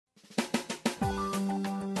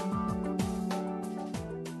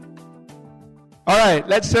All right,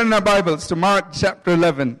 let's turn our Bibles to Mark chapter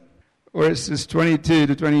 11, verses 22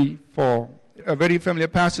 to 24. A very familiar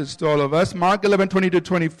passage to all of us. Mark 11, 22 to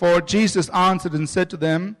 24. Jesus answered and said to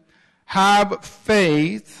them, "Have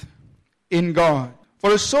faith in God.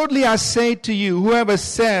 For assuredly I say to you, whoever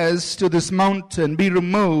says to this mountain, be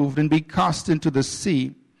removed and be cast into the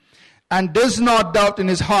sea, and does not doubt in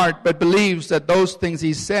his heart, but believes that those things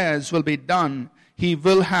he says will be done, he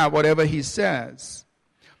will have whatever he says.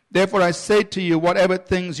 Therefore I say to you, whatever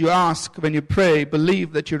things you ask when you pray,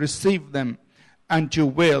 believe that you receive them, and you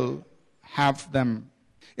will have them."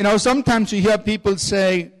 Sometimes you hear people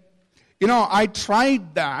say, I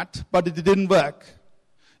tried that, but it didn't work.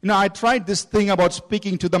 I tried this thing about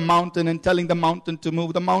speaking to the mountain and telling the mountain to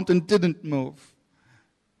move. The mountain didn't move.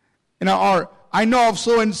 Or I know of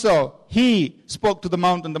so-and-so. He spoke to the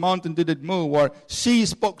mountain didn't move. Or she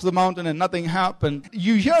spoke to the mountain and nothing happened.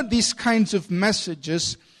 You hear these kinds of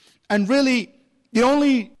messages, and really, it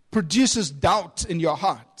only produces doubt in your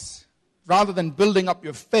heart, rather than building up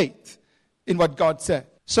your faith in what God said.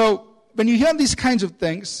 So, when you hear these kinds of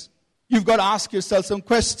things, you've got to ask yourself some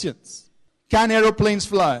questions. Can aeroplanes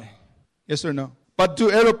fly? Yes or no? But do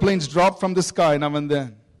aeroplanes drop from the sky now and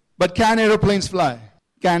then? But can aeroplanes fly?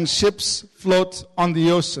 Can ships float on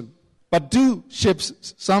the ocean? But do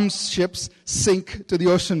some ships sink to the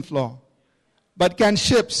ocean floor? But can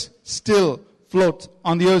ships still float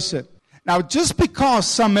on the ocean? Now, just because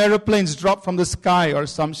some aeroplanes drop from the sky or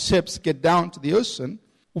some ships get down to the ocean,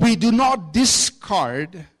 we do not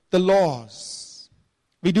discard the laws.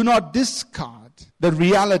 We do not discard the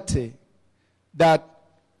reality that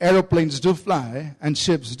aeroplanes do fly and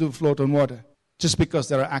ships do float on water, just because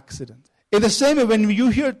there are accidents. In the same way, when you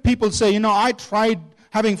hear people say, I tried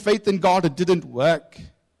having faith in God, it didn't work.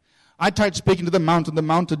 I tried speaking to the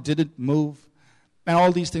mountain didn't move. And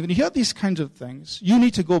all these things. When you hear these kinds of things, you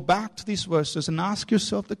need to go back to these verses and ask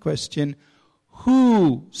yourself the question,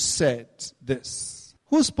 who said this?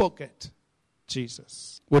 Who spoke it?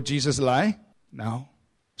 Jesus. Would Jesus lie? No.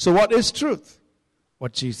 So what is truth?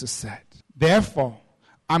 What Jesus said. Therefore,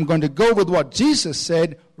 I'm going to go with what Jesus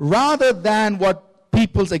said rather than what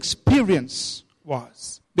people's experience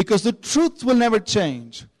was. Because the truth will never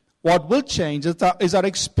change. What will change is our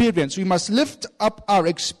experience. We must lift up our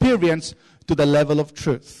experience to the level of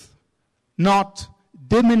truth, not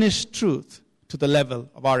diminish truth to the level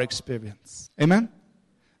of our experience. Amen?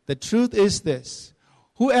 The truth is this: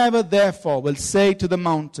 whoever therefore will say to the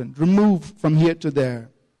mountain, remove from here to there,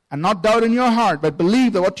 and not doubt in your heart, but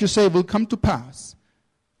believe that what you say will come to pass,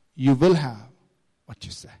 you will have what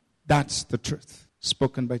you say. That's the truth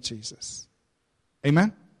spoken by Jesus.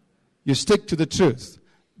 Amen? You stick to the truth.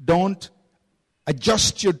 Don't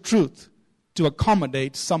adjust your truth to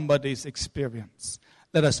accommodate somebody's experience.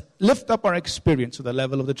 Let us lift up our experience to the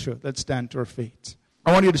level of the truth. Let's stand to our feet.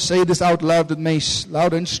 I want you to say this out loud with me,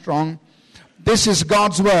 loud and strong. This is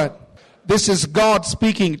God's word. This is God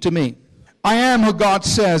speaking to me. I am who God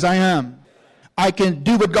says I am. I can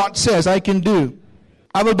do what God says I can do.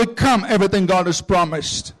 I will become everything God has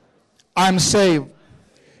promised. I am saved,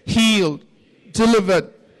 healed,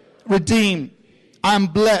 delivered, redeemed. I am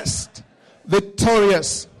blessed,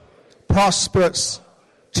 victorious, prosperous,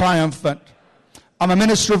 triumphant. I'm a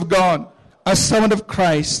minister of God, a servant of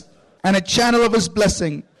Christ, and a channel of His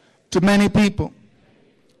blessing to many people.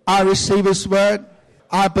 I receive His word,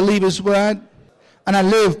 I believe His word, and I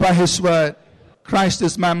live by His word. Christ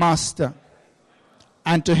is my master,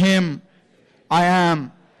 and to Him I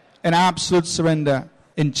am in absolute surrender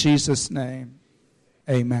in Jesus' name.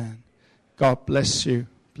 Amen. God bless you.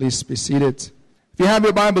 Please be seated. If you have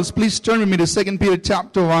your Bibles, please turn with me to 2 Peter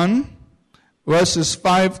chapter 1. Verses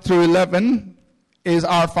 5 through 11 is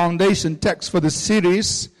our foundation text for the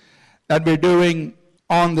series that we're doing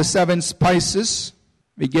on the 7 spices.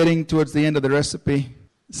 We're getting towards the end of the recipe.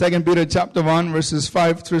 2 Peter chapter 1, verses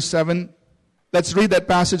 5 through 7. Let's read that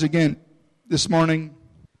passage again this morning.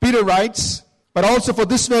 Peter writes, "But also for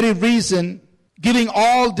this very reason, giving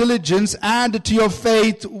all diligence, add to your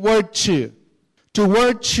faith virtue. To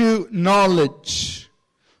virtue, knowledge.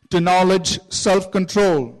 To knowledge,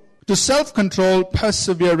 self-control. To self-control,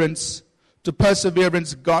 perseverance. To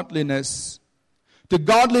perseverance, godliness. To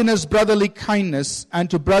godliness, brotherly kindness. And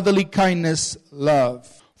to brotherly kindness, love.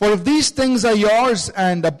 For if these things are yours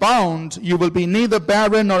and abound, you will be neither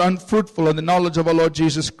barren nor unfruitful in the knowledge of our Lord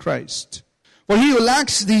Jesus Christ. For he who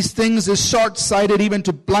lacks these things is short-sighted even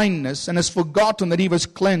to blindness, and has forgotten that he was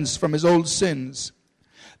cleansed from his old sins.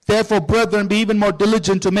 Therefore, brethren, be even more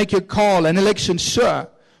diligent to make your call and election sure.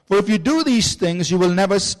 For if you do these things, you will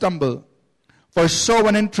never stumble. For so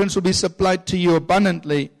an entrance will be supplied to you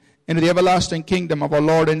abundantly into the everlasting kingdom of our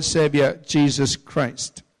Lord and Savior, Jesus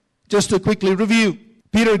Christ. Just to quickly review,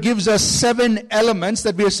 Peter gives us 7 elements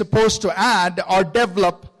that we are supposed to add or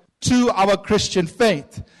develop to our Christian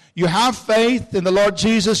faith. You have faith in the Lord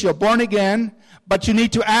Jesus, you're born again, but you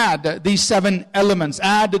need to add these 7 elements.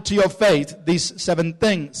 Add to your faith these 7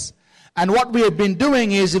 things. And what we have been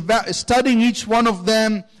doing is studying each one of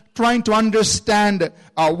them, trying to understand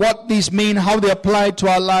what these mean, how they apply to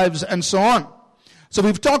our lives, and so on. So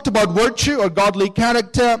we've talked about virtue or godly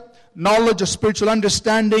character, knowledge or spiritual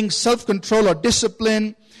understanding, self-control or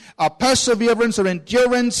discipline, perseverance or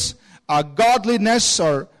endurance, godliness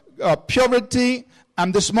or purity.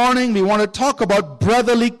 And this morning we want to talk about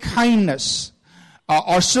brotherly kindness,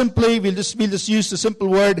 or simply we'll just use the simple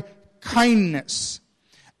word kindness.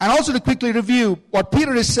 And also to quickly review, what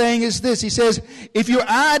Peter is saying is this. He says, if you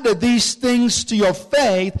add these things to your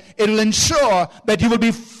faith, it will ensure that you will be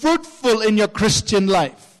fruitful in your Christian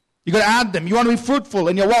life. You've got to add them. You want to be fruitful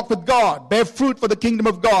in your walk with God. Bear fruit for the kingdom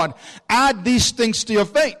of God. Add these things to your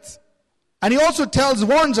faith. And he also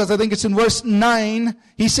warns us, I think it's in verse 9,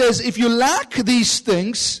 he says, if you lack these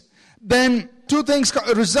things, then 2 things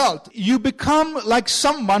result. You become like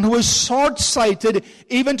someone who is short-sighted,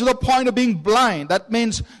 even to the point of being blind. That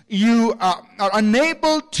means you are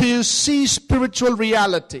unable to see spiritual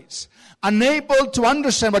realities, unable to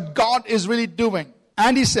understand what God is really doing.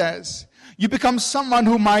 And he says, you become someone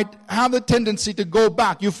who might have the tendency to go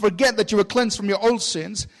back. You forget that you were cleansed from your old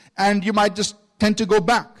sins, and you might just tend to go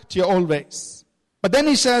back to your old ways. But then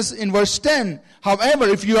he says in verse 10, however,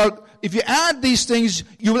 if you add these things,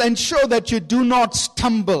 you will ensure that you do not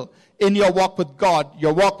stumble in your walk with God.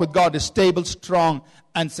 Your walk with God is stable, strong,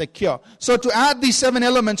 and secure. So to add these 7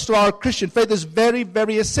 elements to our Christian faith is very,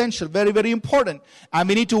 very essential, very, very important. And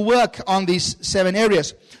we need to work on these 7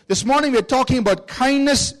 areas. This morning we're talking about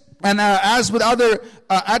kindness. And as with other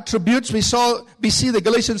attributes, we see the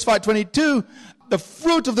Galatians 5:22, the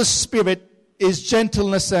fruit of the Spirit is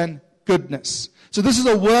gentleness and goodness. So this is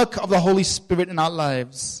a work of the Holy Spirit in our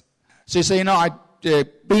lives. So you say,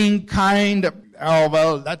 being kind, oh,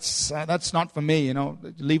 well, that's not for me,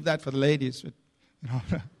 leave that for the ladies.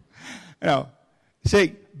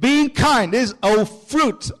 Say, being kind is a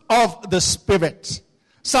fruit of the Spirit.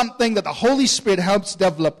 Something that the Holy Spirit helps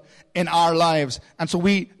develop in our lives. And so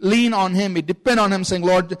we lean on Him, we depend on Him, saying,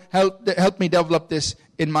 Lord, help me develop this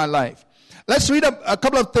in my life. Let's read a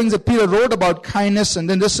couple of things that Peter wrote about kindness, and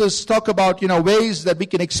then this is talk about, ways that we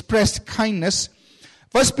can express kindness.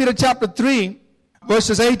 1 Peter chapter 3,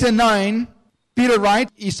 verses 8 and 9, Peter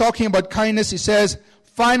writes, he's talking about kindness. He says,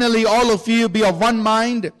 finally, all of you be of one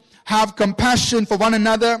mind, have compassion for one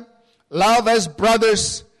another, love as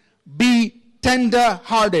brothers, be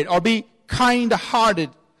tender-hearted or be kind-hearted,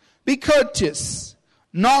 be courteous,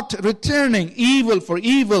 not returning evil for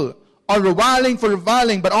evil or reviling for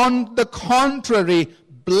reviling, but on the contrary,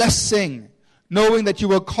 blessing, knowing that you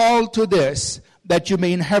were called to this, that you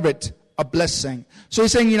may inherit a blessing. So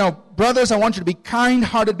he's saying, brothers, I want you to be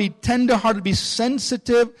kind-hearted, be tender-hearted, be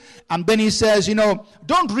sensitive. And then he says,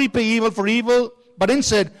 don't repay evil for evil, but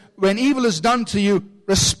instead, when evil is done to you,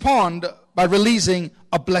 respond by releasing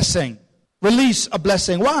a blessing. Release a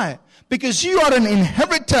blessing. Why? Because you are an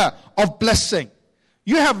inheritor of blessing.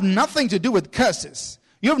 You have nothing to do with curses.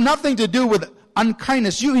 You have nothing to do with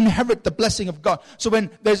unkindness. You inherit the blessing of God. So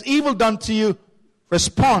when there's evil done to you,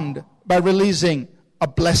 respond by releasing a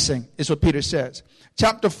blessing, is what Peter says.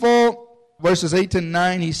 Chapter 4, verses 8 and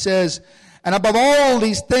 9, he says, and above all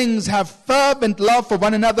these things have fervent love for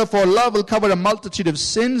one another, for love will cover a multitude of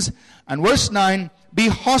sins. And verse 9, be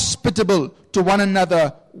hospitable to one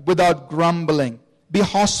another without grumbling. Be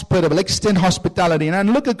hospitable, extend hospitality. And I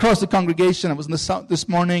look across the congregation. I was in the south this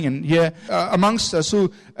morning and here amongst us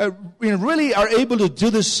who really are able to do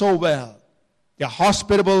this so well. They're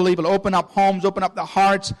hospitable, able to open up homes, open up their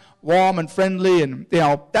hearts, warm and friendly. And,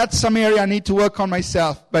 that's some area I need to work on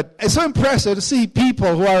myself. But it's so impressive to see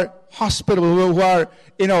people who are hospitable, who are,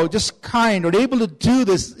 just kind, or able to do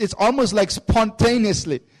this. It's almost like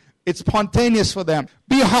spontaneously. It's spontaneous for them.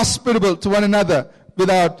 Be hospitable to one another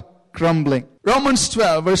without grumbling. Romans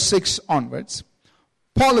 12, verse 6 onwards.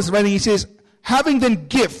 Paul is writing, he says, having then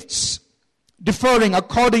gifts, differing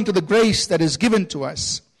according to the grace that is given to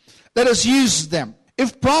us, let us use them.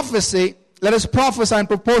 If prophecy, let us prophesy in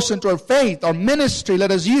proportion to our faith. Or ministry,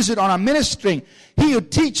 let us use it on our ministering. He who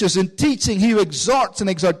teaches in teaching, he who exhorts in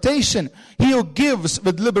exhortation, he who gives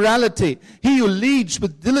with liberality, he who leads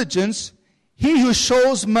with diligence, he who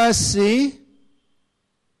shows mercy,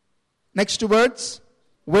 next two words,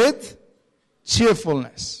 with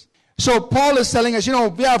cheerfulness. So Paul is telling us,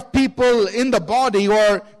 we have people in the body who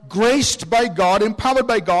are graced by God, empowered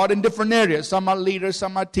by God in different areas. Some are leaders,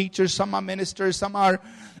 some are teachers, some are ministers, some are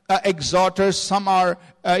exhorters, some are,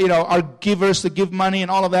 are givers to give money and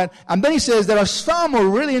all of that. And then he says there are some who are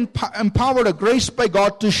really empowered or graced by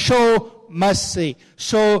God to show mercy,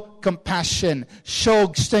 show compassion,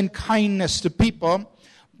 extend kindness to people.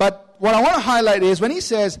 But what I want to highlight is when he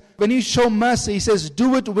says, when you show mercy, he says,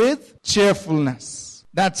 do it with cheerfulness.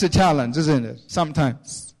 That's a challenge, isn't it?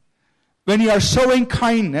 Sometimes. When you are showing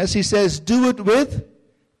kindness, he says, do it with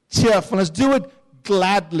cheerfulness. Do it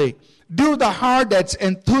gladly. Do the heart that's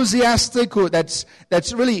enthusiastic, that's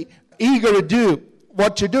really eager to do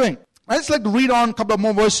what you're doing. I'd just like to read on a couple of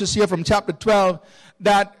more verses here from chapter 12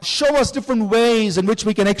 that show us different ways in which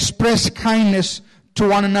we can express kindness to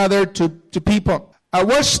one another, to people.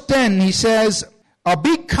 Verse 10, he says,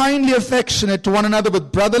 be kindly affectionate to one another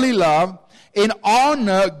with brotherly love, in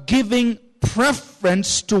honor, giving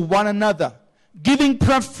preference to one another. Giving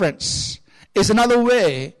preference is another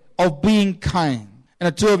way of being kind. And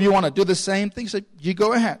the two of you want to do the same thing, so you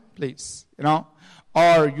go ahead, please.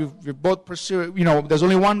 Or you both pursue, there's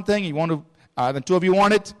only one thing, you want to, the two of you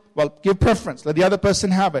want it, well, give preference. Let the other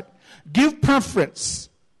person have it. Give preference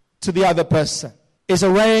to the other person. It's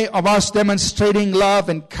a way of us demonstrating love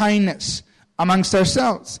and kindness amongst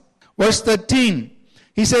ourselves. Verse 13,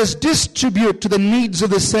 he says, distribute to the needs of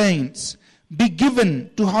the saints. Be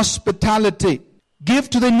given to hospitality. Give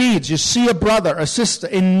to the needs. You see a brother, a sister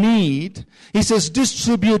in need. He says,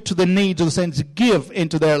 distribute to the needs of the saints. Give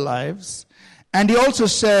into their lives. And he also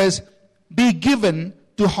says, be given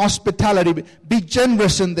to hospitality. Be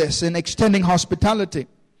generous in this, in extending hospitality.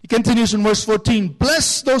 He continues in verse 14.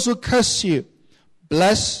 Bless those who curse you.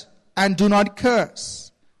 Bless and do not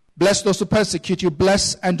curse. Bless those who persecute you.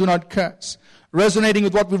 Bless and do not curse. Resonating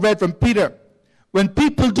with what we read from Peter. When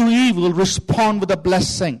people do evil, respond with a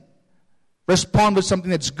blessing. Respond with something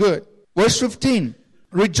that's good. Verse 15.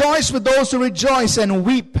 Rejoice with those who rejoice and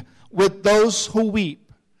weep with those who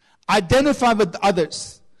weep. Identify with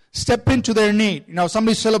others. Step into their need.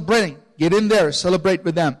 Somebody's celebrating. Get in there. Celebrate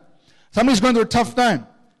with them. Somebody's going through a tough time.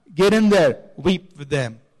 Get in there. Weep with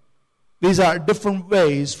them. These are different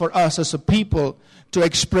ways for us as a people to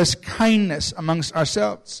express kindness amongst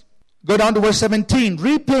ourselves. Go down to verse 17.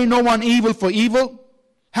 Repay no one evil for evil.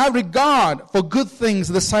 Have regard for good things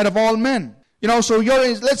in the sight of all men. So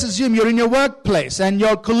let's assume you're in your workplace and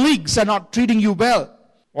your colleagues are not treating you well.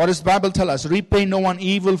 What does the Bible tell us? Repay no one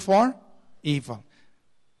evil for evil.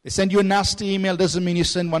 They send you a nasty email, doesn't mean you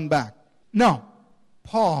send one back. No.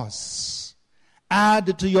 Pause.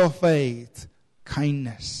 Add to your faith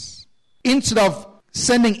kindness. Instead of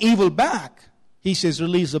sending evil back, he says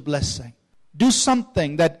release a blessing. Do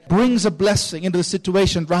something that brings a blessing into the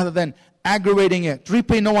situation rather than aggravating it.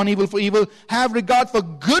 Repay no one evil for evil. Have regard for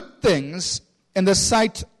good things in the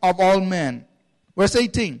sight of all men. Verse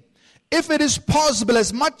 18. If it is possible,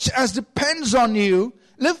 as much as depends on you,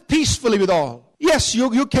 live peacefully with all. Yes,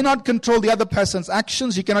 you cannot control the other person's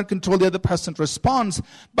actions. You cannot control the other person's response.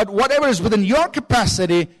 But whatever is within your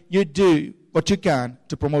capacity, you do what you can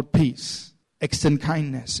to promote peace. Extend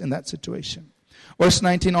kindness in that situation. Verse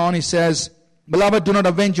 19 on, he says, Beloved, do not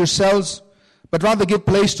avenge yourselves, but rather give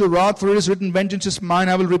place to wrath, for it is written, vengeance is mine,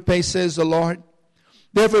 I will repay, says the Lord.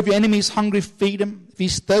 Therefore, if your enemy is hungry, feed him. If he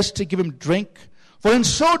is thirsty, give him drink. For in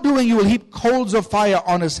so doing, you will heap coals of fire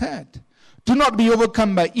on his head. Do not be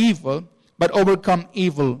overcome by evil, but overcome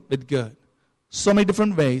evil with good. So many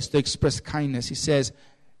different ways to express kindness. He says,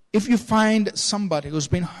 if you find somebody who's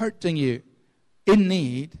been hurting you in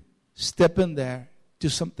need, step in there, do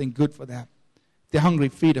something good for them. If they're hungry,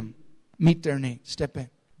 feed them. Meet their need. Step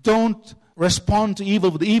in. Don't respond to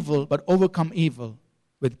evil with evil, but overcome evil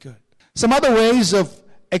with good. Some other ways of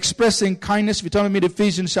expressing kindness, if you turn with me to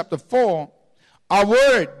Ephesians chapter 4, our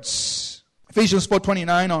words, Ephesians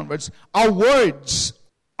 4:29 onwards, our words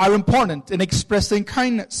are important in expressing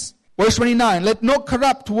kindness. Verse 29, let no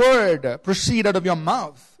corrupt word proceed out of your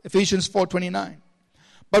mouth. Ephesians 4:29.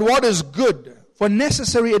 But what is good for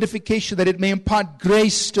necessary edification, that it may impart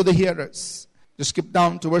grace to the hearers. Just skip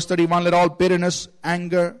down to verse 31. Let all bitterness,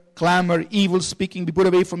 anger, clamor, evil speaking be put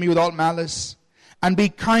away from you with all malice. And be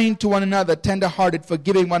kind to one another, tender-hearted,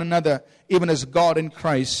 forgiving one another, even as God in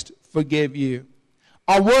Christ forgave you.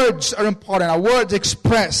 Our words are important. Our words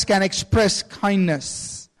can express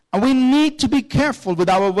kindness. And we need to be careful with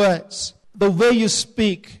our words. The way you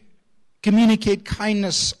speak, communicate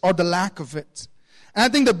kindness or the lack of it. And I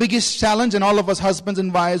think the biggest challenge, and all of us husbands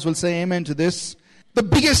and wives will say amen to this, the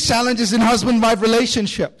biggest challenge is in husband-wife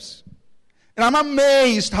relationships. And I'm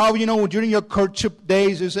amazed how, during your courtship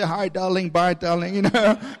days, you say, hi, darling, bye, darling.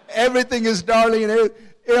 Everything is darling. And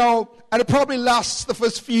it probably lasts the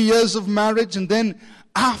first few years of marriage. And then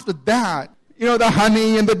after that, the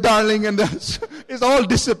honey and the darling and it's all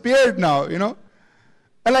disappeared now, And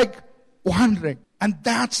like wondering. And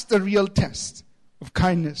that's the real test of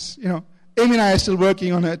kindness, Amy and I are still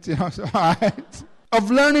working on it,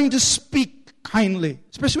 of learning to speak kindly,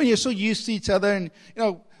 especially when you're so used to each other and,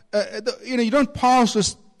 you don't pause to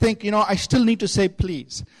think, I still need to say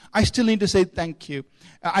please. I still need to say thank you.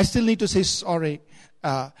 I still need to say sorry.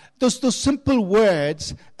 Those simple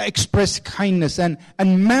words express kindness. And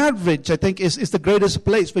marriage, I think, is the greatest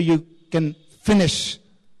place where you can finish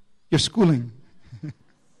your schooling.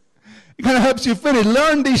 It kind of helps you finish.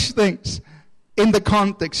 Learn these things in the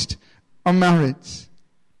context of marriage.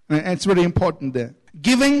 And it's very important there.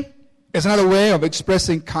 Giving is another way of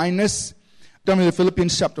expressing kindness. Turn to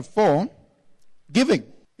Philippians chapter 4. Giving.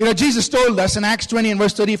 Jesus told us in Acts 20 and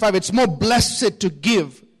verse 35, it's more blessed to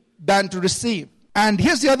give than to receive. And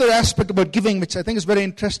here's the other aspect about giving, which I think is very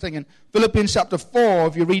interesting. In Philippians chapter 4,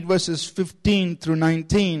 if you read verses 15 through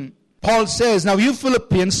 19, Paul says, now you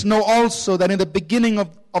Philippians know also that in the beginning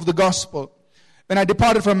of the gospel, when I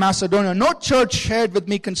departed from Macedonia, no church shared with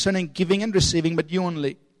me concerning giving and receiving, but you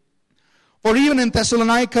only. For even in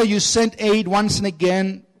Thessalonica, you sent aid once and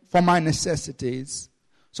again for my necessities.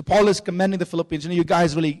 So Paul is commending the Philippians. You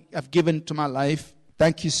guys really have given to my life.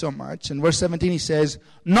 Thank you so much. In verse 17 he says,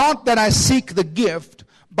 not that I seek the gift,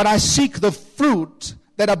 but I seek the fruit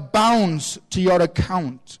that abounds to your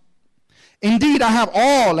account. Indeed, I have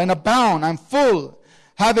all and abound. I'm full,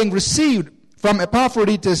 having received from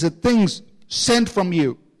Epaphroditus the things sent from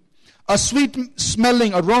you, a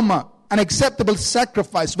sweet-smelling aroma, an acceptable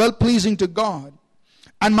sacrifice, well-pleasing to God.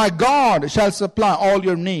 And my God shall supply all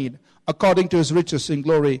your need according to his riches in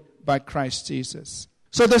glory by Christ Jesus.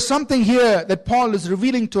 So there's something here that Paul is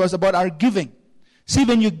revealing to us about our giving. See,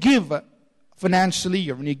 when you give financially,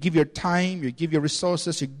 or when you give your time, you give your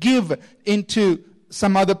resources, you give into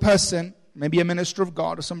some other person, maybe a minister of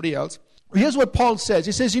God or somebody else. Here's what Paul says.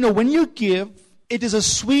 He says, when you give, it is a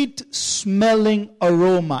sweet-smelling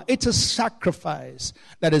aroma. It's a sacrifice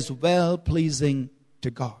that is well-pleasing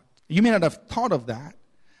to God. You may not have thought of that,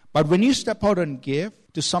 but when you step out and give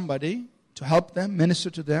to somebody, to help them, minister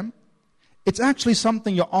to them, it's actually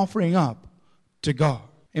something you're offering up to God.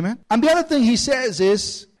 Amen? And the other thing he says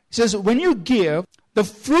is, when you give, the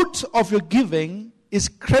fruit of your giving is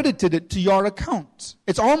credited to your account.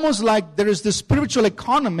 It's almost like there is this spiritual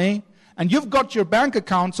economy, and you've got your bank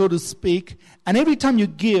account, so to speak, and every time you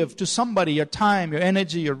give to somebody, your time, your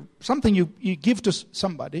energy, or something you give to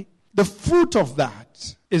somebody, the fruit of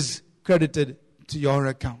that is credited to your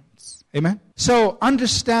accounts. Amen? So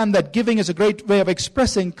understand that giving is a great way of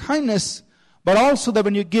expressing kindness, but also that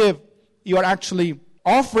when you give, you are actually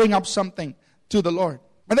offering up something to the Lord.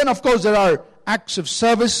 And then, of course, there are acts of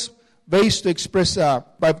service, ways to express,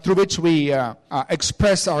 through which we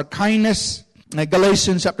express our kindness.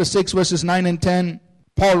 Galatians chapter 6, verses 9 and 10,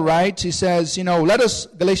 Paul writes, he says,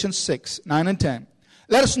 Galatians 6, 9 and 10,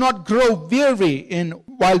 let us not grow weary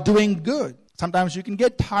while doing good. Sometimes you can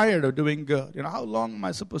get tired of doing good. How long am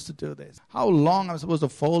I supposed to do this? How long am I supposed to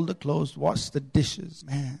fold the clothes, wash the dishes?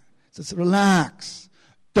 Man, just relax.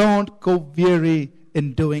 Don't go weary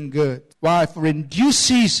in doing good. Why? For in due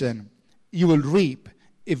season you will reap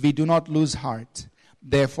if we do not lose heart.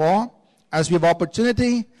 Therefore, as we have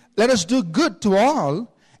opportunity, let us do good to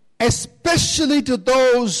all, especially to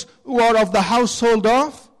those who are of the household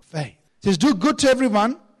of faith. It says, do good to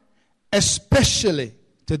everyone, especially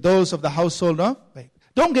to those of the household of faith.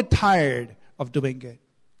 Don't get tired of doing good.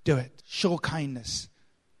 Do it. Show kindness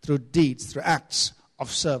through deeds, through acts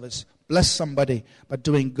of service. Bless somebody by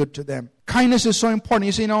doing good to them. Kindness is so important.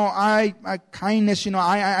 You say, kindness,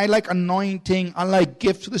 I like anointing. I like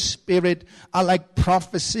gifts of the Spirit. I like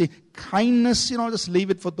prophecy. Kindness, just leave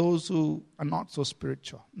it for those who are not so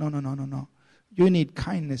spiritual. No. You need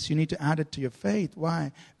kindness. You need to add it to your faith.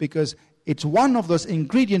 Why? Because it's one of those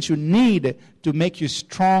ingredients you need to make you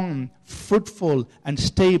strong, fruitful, and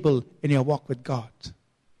stable in your walk with God.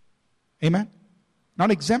 Amen?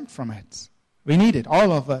 Not exempt from it. We need it.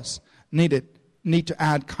 All of us need to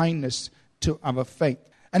add kindness to our faith.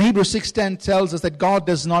 And Hebrews 6:10 tells us that God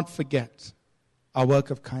does not forget our work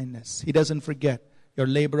of kindness. He doesn't forget your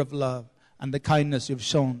labor of love and the kindness you've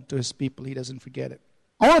shown to his people. He doesn't forget it.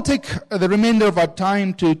 I want to take the remainder of our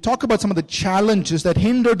time to talk about some of the challenges that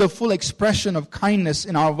hinder the full expression of kindness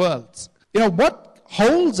in our world. What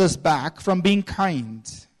holds us back from being kind?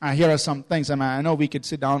 Here are some things. I know we could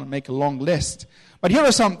sit down and make a long list. But here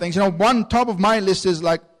are some things. One top of my list is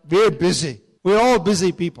like we're busy. We're all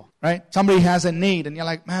busy people, right? Somebody has a need and you're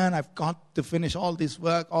like, man, I've got to finish all this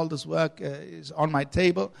work. All this work is on my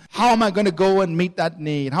table. How am I going to go and meet that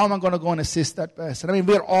need? How am I going to go and assist that person? I mean,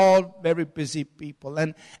 we're all very busy people.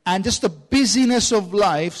 And just the busyness of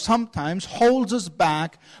life sometimes holds us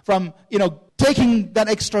back from, taking that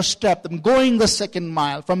extra step, from going the second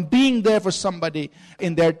mile, from being there for somebody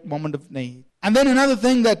in their moment of need. And then another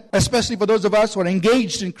thing that, especially for those of us who are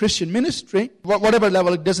engaged in Christian ministry, whatever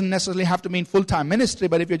level, it doesn't necessarily have to mean full-time ministry,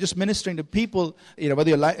 but if you're just ministering to people,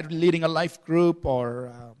 whether you're leading a life group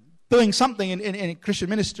or doing something in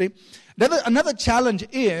Christian ministry, another challenge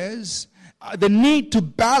is the need to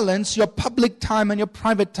balance your public time and your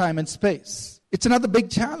private time and space. It's another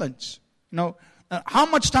big challenge. How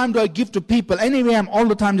much time do I give to people? Anyway, I'm all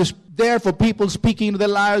the time just there for people, speaking into their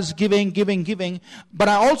lives, giving. But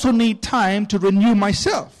I also need time to renew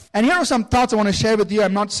myself. And here are some thoughts I want to share with you.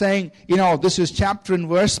 I'm not saying, this is chapter and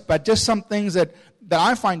verse, but just some things that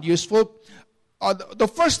I find useful.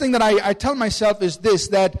 The first thing that I tell myself is this,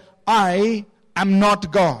 that I am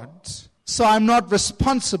not God. So I'm not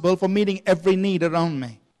responsible for meeting every need around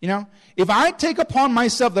me. If I take upon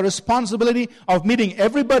myself the responsibility of meeting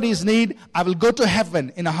everybody's need, I will go to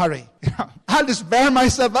heaven in a hurry. I'll just wear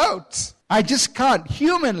myself out. I just can't.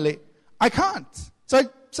 Humanly, I can't. So I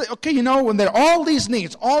say, okay, when there are all these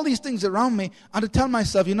needs, all these things around me, I have to tell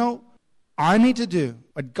myself, I need to do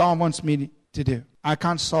what God wants me to do. I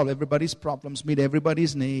can't solve everybody's problems, meet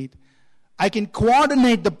everybody's need. I can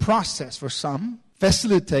coordinate the process for some,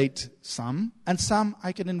 facilitate some, and some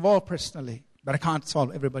I can involve personally. But I can't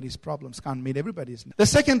solve everybody's problems, can't meet everybody's needs. The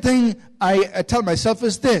second thing I tell myself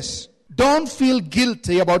is this. Don't feel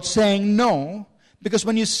guilty about saying no, because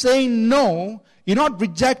when you say no, you're not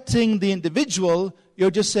rejecting the individual,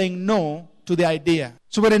 you're just saying no to the idea.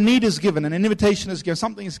 So when a need is given, an invitation is given,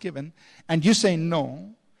 something is given, and you say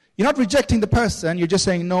no, you're not rejecting the person, you're just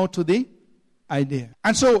saying no to the idea.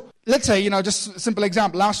 And so, let's say, just a simple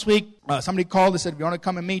example. Last week, somebody called, they said, we want to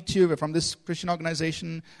come and meet you. We're from this Christian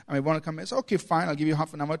organization, and we want to come. I said, okay, fine, I'll give you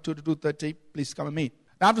half an hour, 2 to 2:30, please come and meet.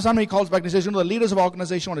 After somebody calls back and says, the leaders of the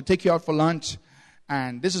organization want to take you out for lunch,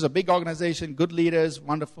 and this is a big organization, good leaders,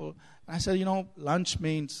 wonderful. And I said, lunch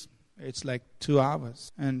means it's like 2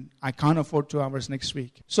 hours, and I can't afford 2 hours next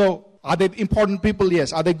week. So, are they important people?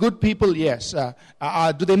 Yes. Are they good people? Yes.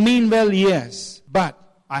 Do they mean well? Yes. But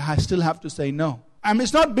I still have to say no.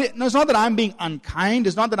 It's not that I'm being unkind.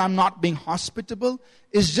 It's not that I'm not being hospitable.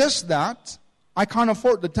 It's just that I can't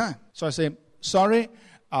afford the time. So I say, sorry,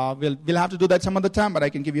 we'll have to do that some other time, but I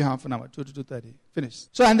can give you half an hour, 2 to 2:30. Finish.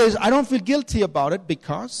 So, I don't feel guilty about it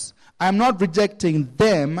because I'm not rejecting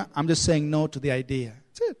them. I'm just saying no to the idea.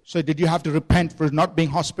 That's it. So did you have to repent for not being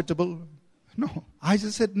hospitable? No. I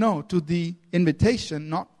just said no to the invitation,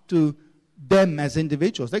 not to them as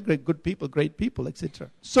individuals. They're good people, great people, etc.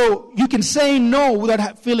 So you can say no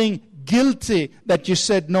without feeling guilty that you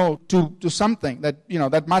said no to something that,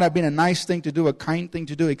 that might have been a nice thing to do, a kind thing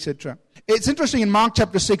to do, etc. It's interesting in Mark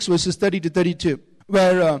chapter 6, verses 30 to 32,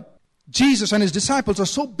 where Jesus and his disciples are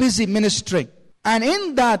so busy ministering. And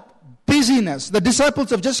in that busyness, the disciples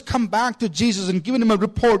have just come back to Jesus and given him a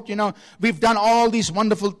report, we've done all these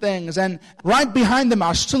wonderful things. And right behind them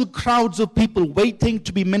are still crowds of people waiting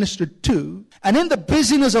to be ministered to. And in the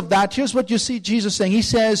busyness of that, here's what you see Jesus saying. He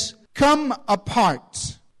says, come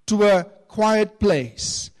apart to a quiet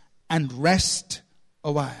place and rest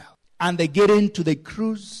a while. And they get into the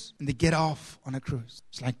cruise and they get off on a cruise.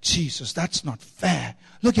 It's like, Jesus, that's not fair.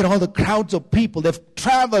 Look at all the crowds of people. They've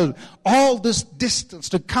traveled all this distance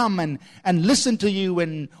to come and listen to you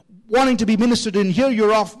and wanting to be ministered in. Here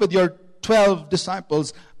you're off with your 12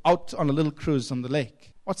 disciples out on a little cruise on the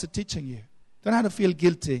lake. What's it teaching you? Don't have to feel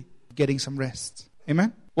guilty getting some rest.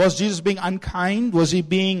 Amen? Was Jesus being unkind? Was he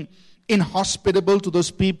being inhospitable to those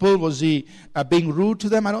people? Was he being rude to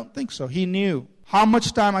them? I don't think so. He knew how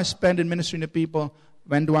much time I spend in ministering to people.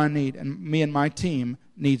 When do I need? And me and my team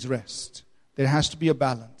needs rest. There has to be a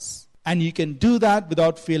balance. And you can do that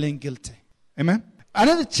without feeling guilty. Amen?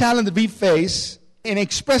 Another challenge that we face in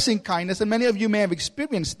expressing kindness, and many of you may have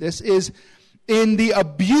experienced this, is in the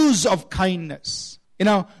abuse of kindness.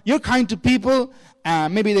 You're kind to people.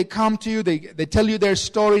 Maybe they come to you. They tell you their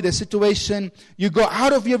story, their situation. You go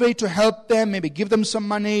out of your way to help them. Maybe give them some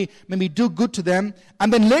money. Maybe do good to them.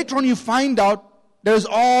 And then later on you find out there's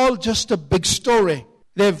all just a big story.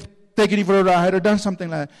 They've taken you for a ride or done something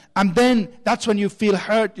like that. And then that's when you feel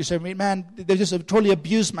hurt. You say, man, they just totally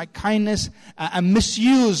abused my kindness and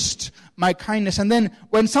misused my kindness. And then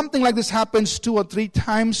when something like this happens 2 or 3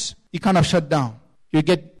 times, you kind of shut down. You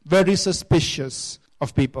get very suspicious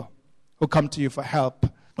of people who come to you for help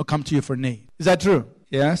or come to you for need. Is that true?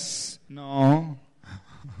 Yes? No?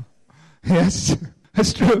 Yes?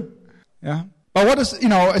 That's true. Yeah? But what is,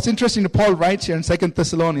 it's interesting that Paul writes here in 2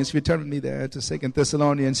 Thessalonians, if you turn with me there to 2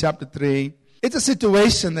 Thessalonians chapter 3. It's a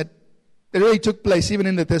situation that really took place even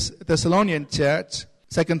in the Thessalonian church.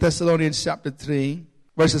 2 Thessalonians chapter 3,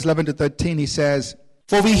 verses 11 to 13, he says,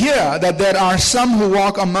 "For we hear that there are some who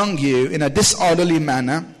walk among you in a disorderly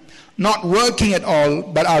manner, not working at all,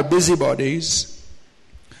 but are busybodies.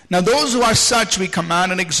 Now those who are such we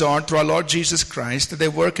command and exhort through our Lord Jesus Christ, that they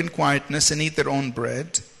work in quietness and eat their own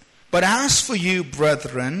bread. But as for you,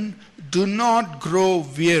 brethren, do not grow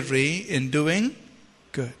weary in doing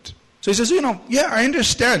good." So he says, I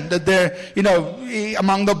understand that there,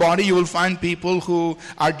 among the body you will find people who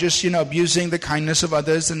are just, abusing the kindness of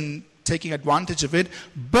others and taking advantage of it.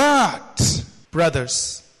 But,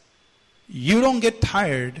 brothers, you don't get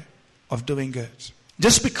tired of doing good.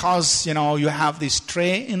 Just because, you have these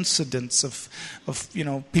stray incidents of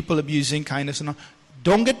people abusing kindness and all,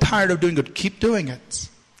 don't get tired of doing good. Keep doing it.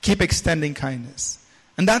 Keep extending kindness.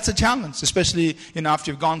 And that's a challenge, especially,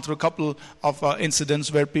 after you've gone through a couple of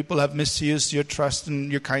incidents where people have misused your trust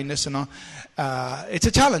and your kindness and all. It's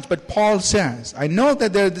a challenge. But Paul says, I know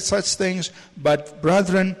that there are such things, but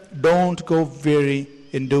brethren, don't go weary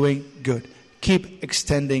in doing good. Keep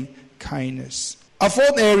extending kindness. A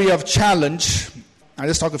fourth area of challenge, I'll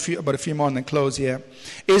just talk about a few more and then close here,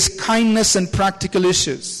 is kindness and practical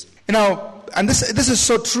issues. And this is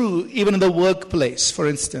so true even in the workplace, for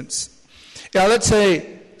instance. Let's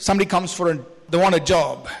say somebody comes they want a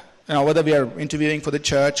job. Whether we are interviewing for the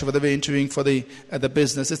church or whether we're interviewing for the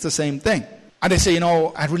business, it's the same thing. And they say,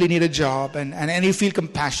 I really need a job. And you feel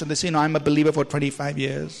compassion. They say, I'm a believer for 25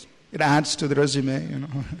 years. It adds to the resume,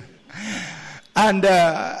 And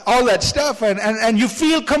all that stuff. And you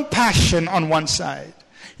feel compassion on one side.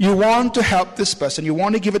 You want to help this person. You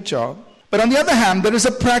want to give a job. But on the other hand, there is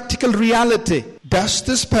a practical reality. Does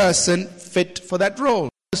this person fit for that role?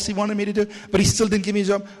 Does he wanted me to do? But he still didn't give me a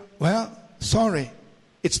job. Well, sorry.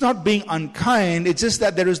 It's not being unkind. It's just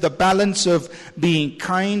that there is the balance of being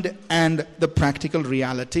kind and the practical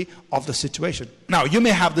reality of the situation. Now, you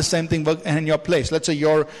may have the same thing in your place. Let's say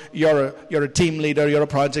you're a team leader, you're a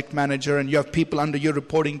project manager, and you have people under you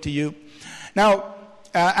reporting to you. Now,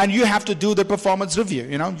 and you have to do the performance review.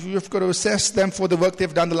 You've got to assess them for the work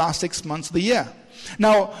they've done the last 6 months of the year.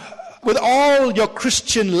 Now, with all your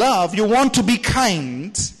Christian love, you want to be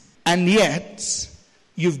kind, and yet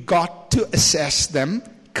you've got to assess them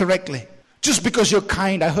correctly. Just because you're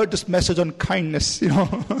kind, I heard this message on kindness,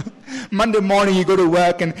 Monday morning you go to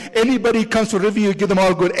work and anybody comes for review, you give them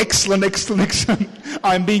all good, excellent, excellent, excellent.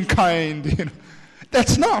 I'm being kind,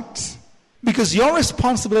 That's not. Because your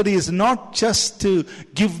responsibility is not just to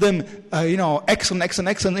give them, excellent, excellent,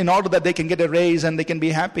 excellent in order that they can get a raise and they can be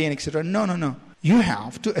happy and etc. No. You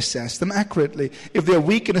have to assess them accurately. If they're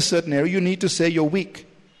weak in a certain area, you need to say you're weak.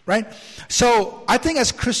 Right? So I think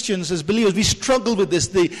as Christians, as believers, we struggle with this.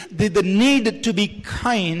 The need to be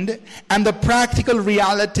kind and the practical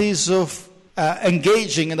realities of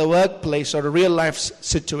engaging in the workplace or real life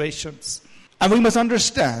situations. And we must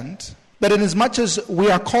understand that in as much as we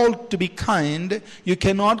are called to be kind, you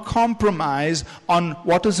cannot compromise on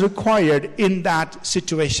what is required in that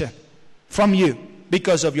situation from you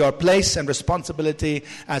because of your place and responsibility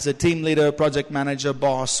as a team leader, project manager,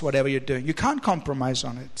 boss, whatever you're doing. You can't compromise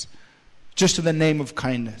on it just in the name of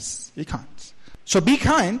kindness. You can't. So be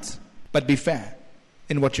kind, but be fair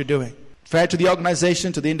in what you're doing. Fair to the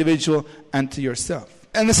organization, to the individual, and to yourself.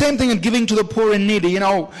 And the same thing in giving to the poor and needy.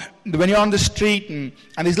 When you're on the street and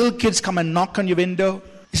these little kids come and knock on your window,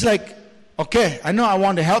 it's like, okay, I know I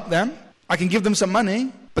want to help them. I can give them some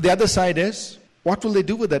money. But the other side is, what will they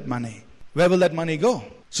do with that money? Where will that money go?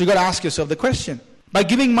 So you've got to ask yourself the question. By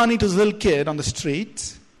giving money to this little kid on the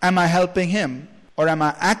street, am I helping him? Or am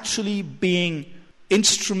I actually being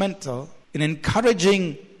instrumental in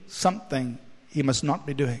encouraging something he must not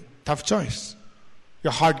be doing? Tough choice.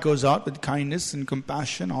 Your heart goes out with kindness and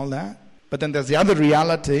compassion, all that. But then there's the other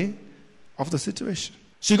reality of the situation.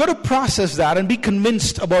 So you've got to process that and be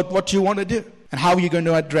convinced about what you want to do and how you're going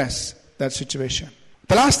to address that situation.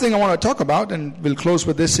 The last thing I want to talk about, and we'll close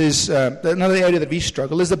with this, is another area that we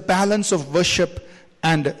struggle, is the balance of worship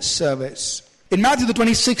and service. In Matthew the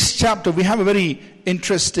 26th chapter, we have a very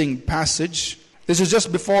interesting passage. This is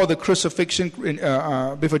just before the crucifixion,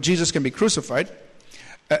 before Jesus can be crucified.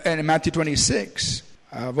 And in Matthew 26,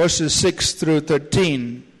 verses 6 through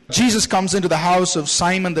 13, Jesus comes into the house of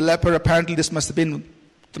Simon the leper. Apparently this must have been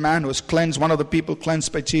the man who was cleansed, one of the people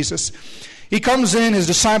cleansed by Jesus. He comes in, his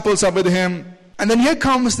disciples are with him. And then here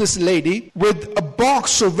comes this lady with a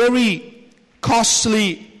box of very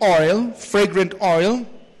costly oil, fragrant oil,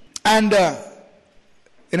 and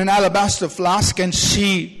in an alabaster flask, and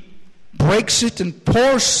she breaks it and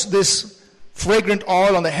pours this fragrant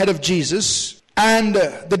oil on the head of Jesus. And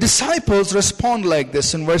the disciples respond like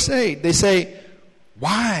this in verse 8. They say,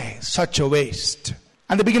 why such a waste?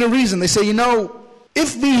 And they begin to reason. They say,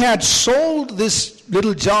 if we had sold this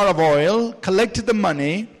little jar of oil, collected the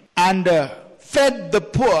money, and fed the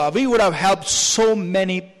poor, we would have helped so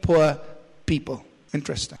many poor people.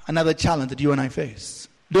 Interesting. Another challenge that you and I face.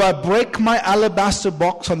 Do I break my alabaster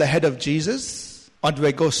box on the head of Jesus? Or do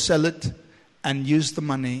I go sell it and use the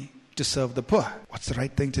money to serve the poor? What's the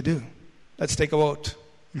right thing to do? Let's take a vote.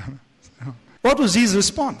 What was Jesus'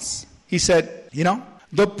 response? He said,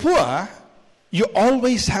 the poor you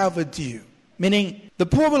always have with you. Meaning, the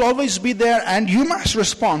poor will always be there and you must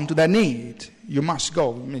respond to their need. You must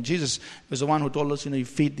go. Jesus was the one who told us, you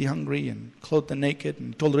feed the hungry and clothe the naked,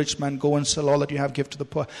 and told the rich man, go and sell all that you have, give to the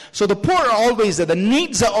poor. So the poor are always there. The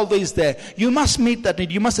needs are always there. You must meet that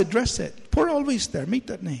need. You must address it. Poor are always there. Meet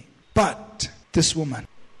that need. But this woman,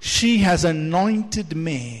 she has anointed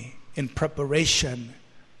me in preparation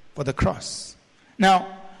for the cross.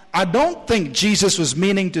 Now, I don't think Jesus was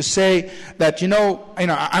meaning to say that,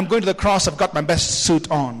 I'm going to the cross, I've got my best suit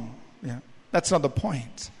on. That's not the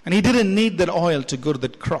point. And he didn't need that oil to go to the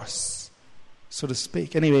cross, so to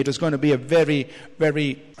speak. Anyway, it was going to be a very,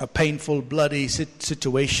 very painful, bloody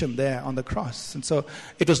situation there on the cross. And so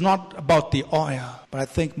it was not about the oil, but I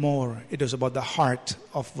think more it was about the heart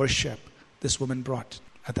of worship this woman brought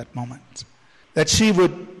at that moment. That she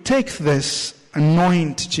would take this,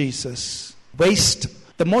 anoint Jesus, waste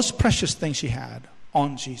the most precious thing she had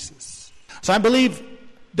on Jesus. So I believe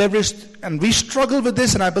there is, and we struggle with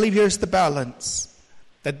this, and I believe here's the balance,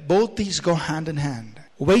 that both these go hand in hand.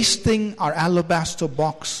 Wasting our alabaster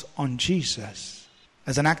box on Jesus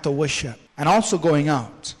as an act of worship, and also going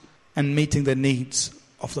out and meeting the needs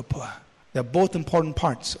of the poor. They're both important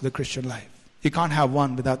parts of the Christian life. You can't have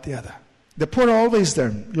one without the other. The poor are always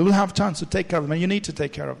there. You will have chance to take care of them, and you need to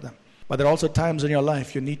take care of them. But there are also times in your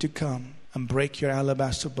life you need to come and break your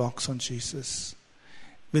alabaster box on Jesus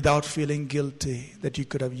without feeling guilty that you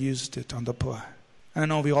could have used it on the poor. And I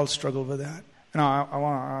know we all struggle with that.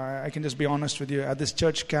 I can just be honest with you. At this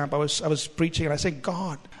church camp, I was preaching, and I said,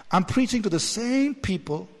 God, I'm preaching to the same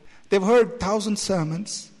people. They've heard 1,000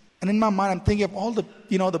 sermons. And in my mind, I'm thinking of all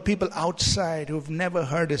the people outside who've never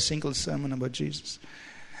heard a single sermon about Jesus.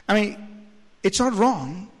 I mean, it's not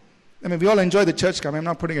wrong. I mean, we all enjoy the church camp. I'm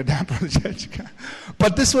not putting a damper on the church camp.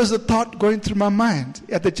 But this was the thought going through my mind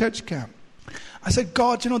at the church camp. I said,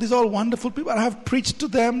 God, these are all wonderful people. I have preached to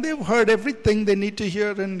them. They've heard everything they need to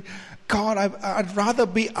hear. And God, I'd rather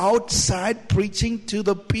be outside preaching to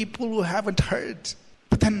the people who haven't heard.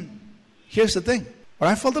 But then, here's the thing. What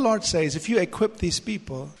I felt the Lord say is, if you equip these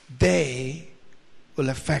people, they will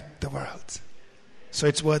affect the world. So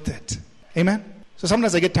it's worth it. Amen? So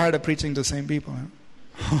sometimes I get tired of preaching to the same people.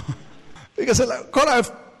 Because God,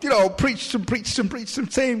 I've preached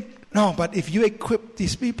and same. No, but if you equip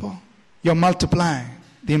these people, you're multiplying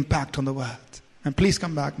the impact on the world. And please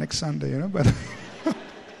come back next Sunday, But,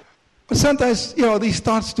 but sometimes, these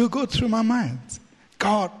thoughts do go through my mind.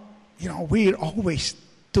 God, we're always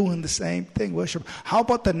doing the same thing, worship. How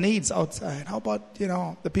about the needs outside? How about,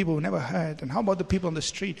 the people who never heard? And how about the people on the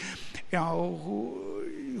street,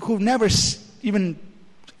 who've never even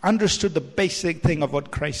understood the basic thing of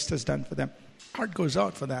what Christ has done for them? Heart goes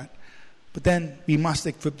out for that. But then we must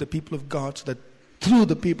equip the people of God so that through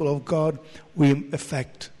the people of God, we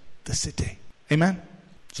affect the city. Amen?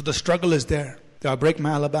 So the struggle is there. Do I break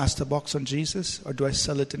my alabaster box on Jesus, or do I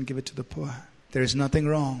sell it and give it to the poor? There is nothing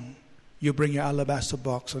wrong. You bring your alabaster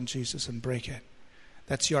box on Jesus and break it.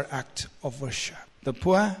 That's your act of worship. The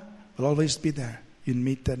poor will always be there. You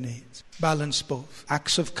meet their needs. Balance both.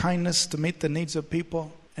 Acts of kindness to meet the needs of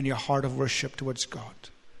people and your heart of worship towards God.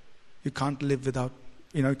 You can't live without,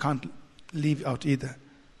 you can't leave out either.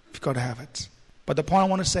 You've got to have it. But the point I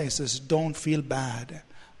want to say is this: don't feel bad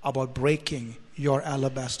about breaking your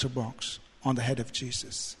alabaster box on the head of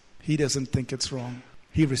Jesus. He doesn't think it's wrong.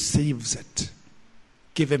 He receives it.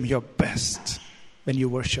 Give him your best when you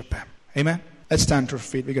worship him. Amen? Let's stand to our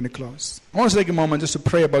feet. We're going to close. I want to take a moment just to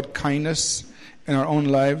pray about kindness in our own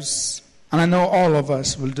lives. And I know all of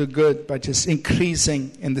us will do good by just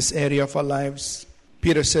increasing in this area of our lives.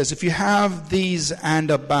 Peter says, if you have these and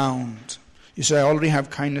abound. You say, I already have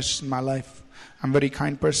kindness in my life. I'm a very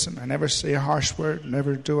kind person. I never say a harsh word,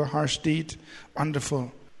 never do a harsh deed.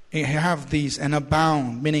 Wonderful. You have these and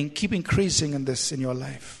abound, meaning keep increasing in this in your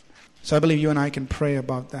life. So I believe you and I can pray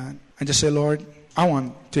about that. And just say, Lord, I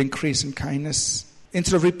want to increase in kindness.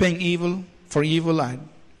 Instead of repaying evil for evil, I'd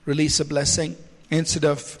release a blessing. Instead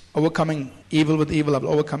of overcoming evil with evil, I'll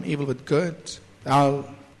overcome evil with good. I'll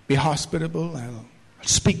be hospitable. I'll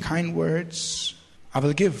speak kind words. I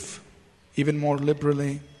will give even more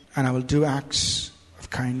liberally. And I will do acts of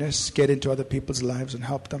kindness, get into other people's lives and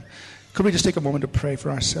help them. Could we just take a moment to pray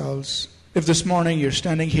for ourselves? If this morning you're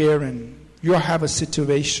standing here and you have a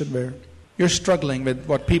situation where you're struggling with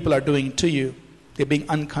what people are doing to you, they're being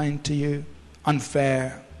unkind to you,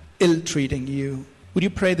 unfair, ill-treating you, would you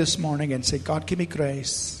pray this morning and say, God, give me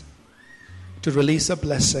grace to release a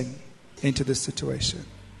blessing into this situation.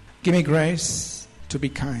 Give me grace to be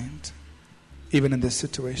kind, even in this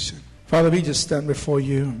situation. Father, we just stand before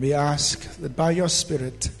you. We ask that by your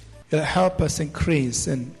Spirit, you'll help us increase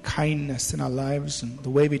in kindness in our lives and the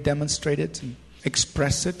way we demonstrate it and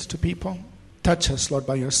express it to people. Touch us, Lord,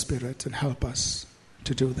 by your Spirit and help us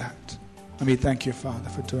to do that. And we thank you, Father,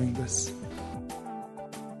 for doing this.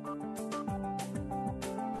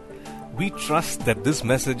 We trust that this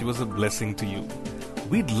message was a blessing to you.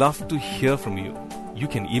 We'd love to hear from you. You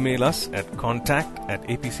can email us at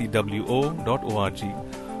contact@apcwo.org.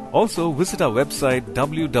 Also, visit our website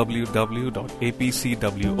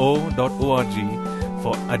www.apcwo.org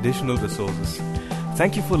for additional resources.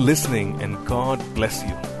 Thank you for listening, and God bless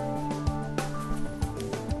you.